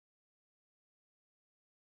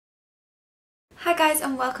Hi guys,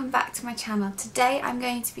 and welcome back to my channel. Today I'm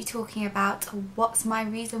going to be talking about what's my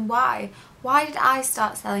reason why. Why did I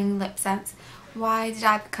start selling LipSense? Why did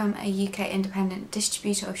I become a UK independent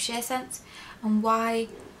distributor of SheerSense? And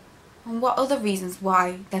what other reasons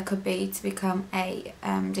why there could be to become a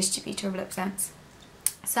distributor of LipSense.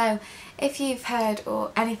 So if you've heard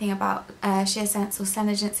or anything about SheerSense or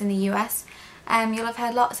Senegence in the US, you'll have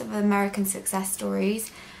heard lots of American success stories.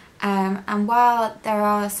 And while there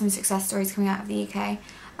are some success stories coming out of the UK,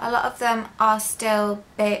 a lot of them are still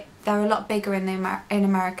big. They're a lot bigger in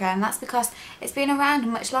America, and that's because it's been around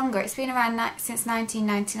much longer. It's been around since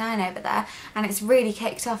 1999 over there, and it's really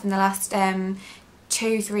kicked off in the last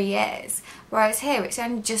 2-3 years. Whereas here, it's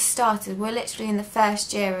only just started. We're literally in the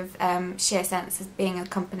first year of SheerSense as being a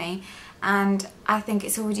company, and I think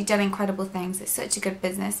it's already done incredible things. It's such a good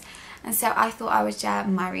business, and so I thought I would share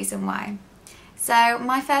my reason why. So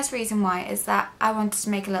my first reason why is that I wanted to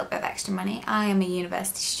make a little bit of extra money. I am a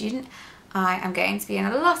university student. I am going to be in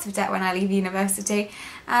a lot of debt when I leave university,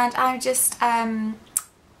 and I'm just I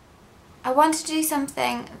wanted to do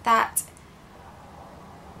something that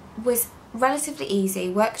was relatively easy,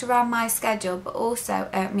 worked around my schedule, but also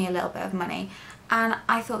earned me a little bit of money, and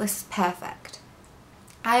I thought this was perfect.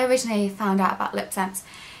 I originally found out about LipSense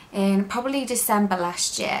in probably December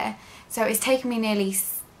last year, so it's taken me nearly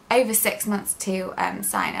over 6 months to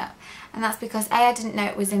sign up, and that's because A, I didn't know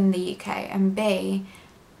it was in the UK, and B,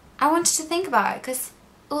 I wanted to think about it, because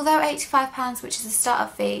although £85, which is a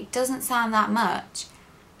start-up fee, doesn't sound that much,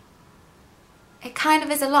 it kind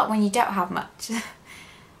of is a lot when you don't have much.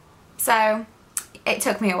 So it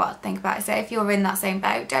took me a while to think about it. So if you're in that same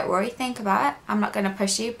boat, don't worry, think about it. I'm not going to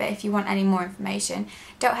push you, but if you want any more information,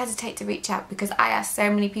 don't hesitate to reach out, because I asked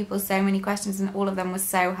so many people so many questions, and all of them were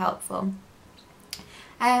so helpful.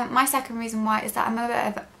 My second reason why is that I'm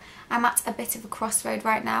at a bit of a crossroad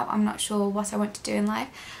right now. I'm not sure what I want to do in life,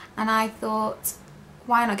 and I thought,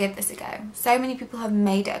 why not give this a go? So many people have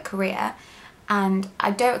made it a career, and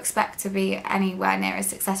I don't expect to be anywhere near as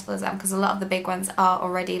successful as them, because a lot of the big ones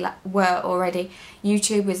were already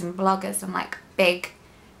YouTubers and bloggers and like big,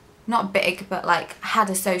 not big, but like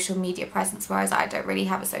had a social media presence, whereas I don't really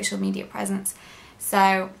have a social media presence.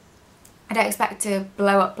 So I don't expect to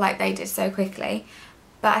blow up like they did so quickly.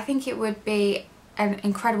 But I think it would be an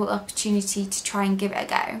incredible opportunity to try and give it a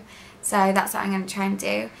go. So that's what I'm going to try and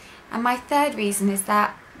do. And my third reason is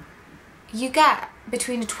that you get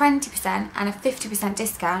between a 20% and a 50%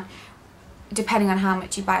 discount depending on how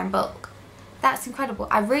much you buy in bulk. That's incredible.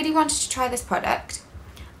 I really wanted to try this product.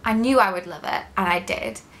 I knew I would love it, and I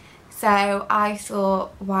did. So I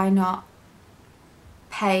thought, why not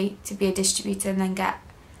pay to be a distributor and then get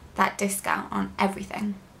that discount on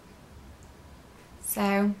everything?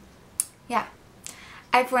 So yeah,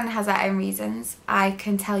 everyone has their own reasons. I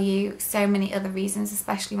can tell you so many other reasons,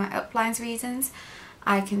 especially my upline's reasons.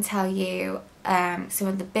 I can tell you some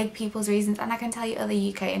of the big people's reasons, and I can tell you other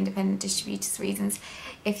UK independent distributors' reasons.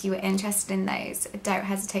 If you were interested in those, don't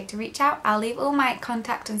hesitate to reach out. I'll leave all my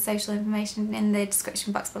contact and social information in the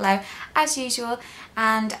description box below as usual,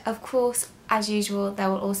 and of course, as usual, there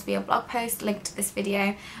will also be a blog post linked to this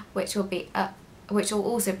video, which will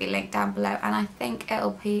also be linked down below, and I think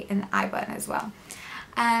it'll be in the I button as well.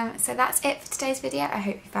 So that's it for today's video. I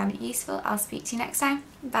hope you found it useful. I'll speak to you next time.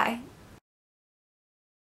 Bye.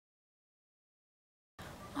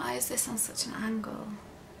 Why is this on such an angle?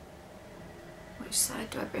 Which side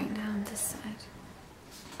do I bring down? This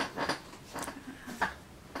side.